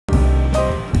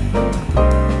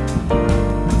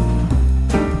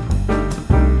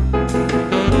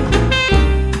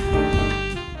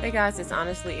guys, it's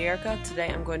Honestly Erica. Today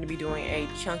I'm going to be doing a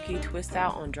chunky twist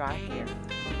out on dry hair.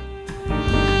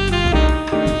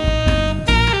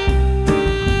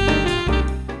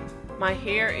 My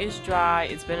hair is dry.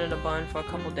 It's been in a bun for a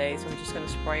couple days, so I'm just going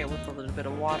to spray it with a little bit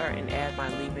of water and add my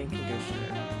leave-in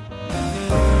conditioner.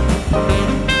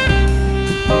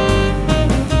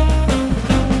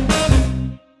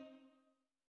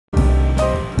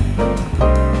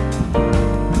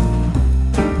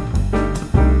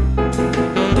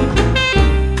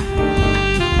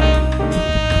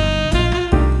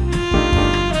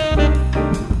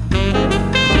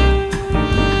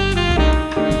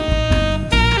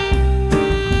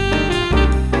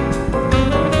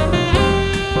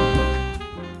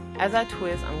 As I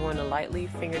twist, I'm going to lightly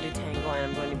finger detangle, and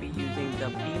I'm going to be using the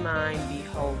Be Mine Be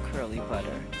Whole Curly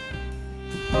Butter.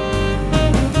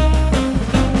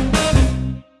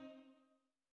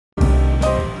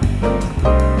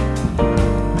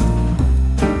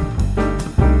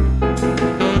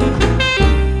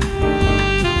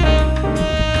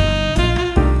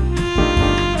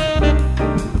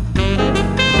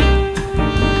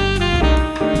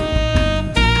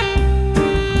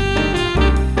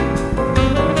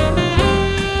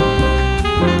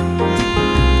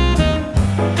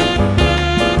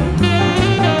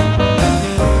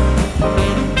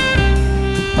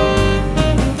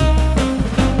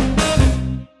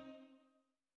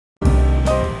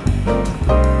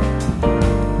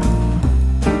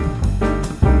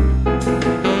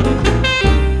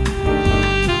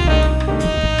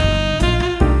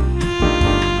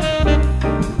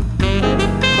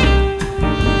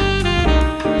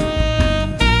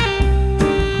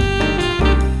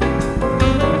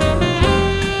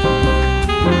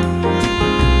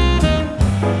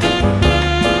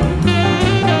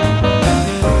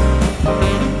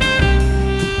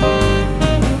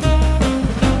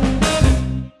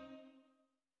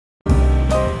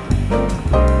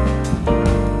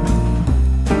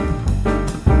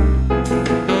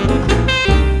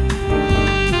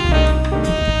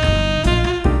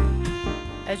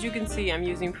 As you can see, I'm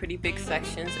using pretty big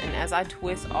sections, and as I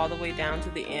twist all the way down to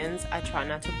the ends, I try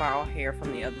not to borrow hair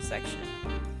from the other section.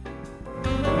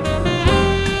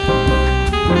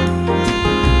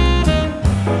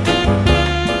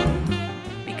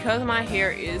 Because my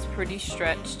hair is pretty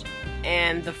stretched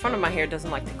and the front of my hair doesn't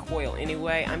like to coil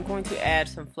anyway, I'm going to add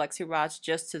some flexi rods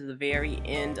just to the very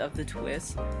end of the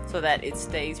twist so that it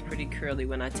stays pretty curly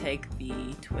when I take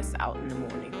the twist out in the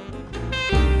morning.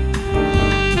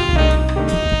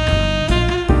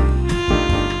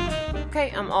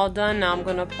 Okay, I'm all done. Now I'm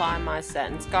going to apply my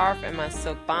satin scarf and my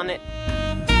silk bonnet.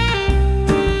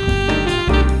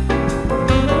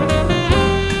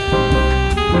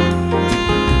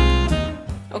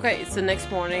 Okay, it's the next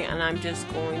morning, and I'm just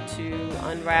going to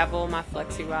unravel my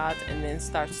flexi rods and then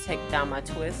start to take down my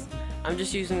twist. I'm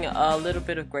just using a little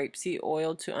bit of grapeseed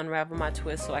oil to unravel my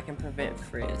twist so I can prevent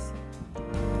frizz.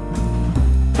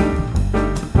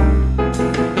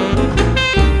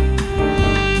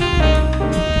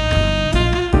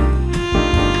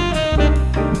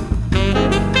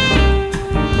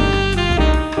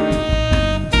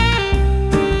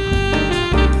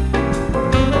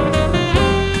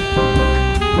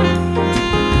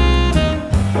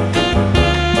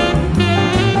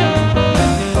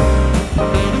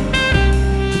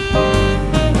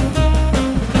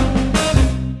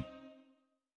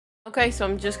 Okay, so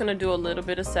I'm just going to do a little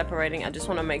bit of separating. I just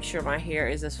want to make sure my hair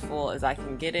is as full as I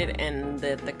can get it and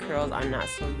that the curls are not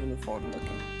so uniform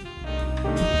looking.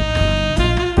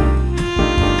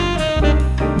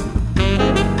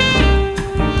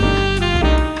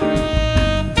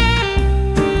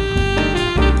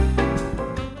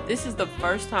 This is the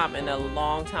first time in a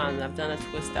long time that I've done a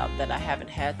twist out that I haven't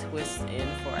had twists in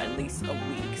for at least a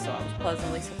week, so I was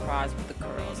pleasantly surprised with the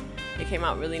curls. It came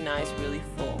out really nice, really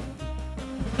full.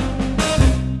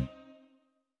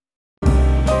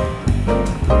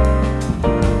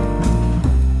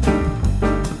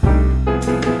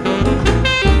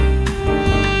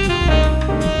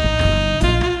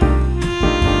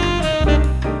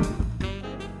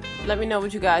 Let me know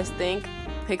what you guys think.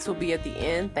 Pics will be at the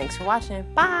end. Thanks for watching.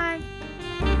 Bye!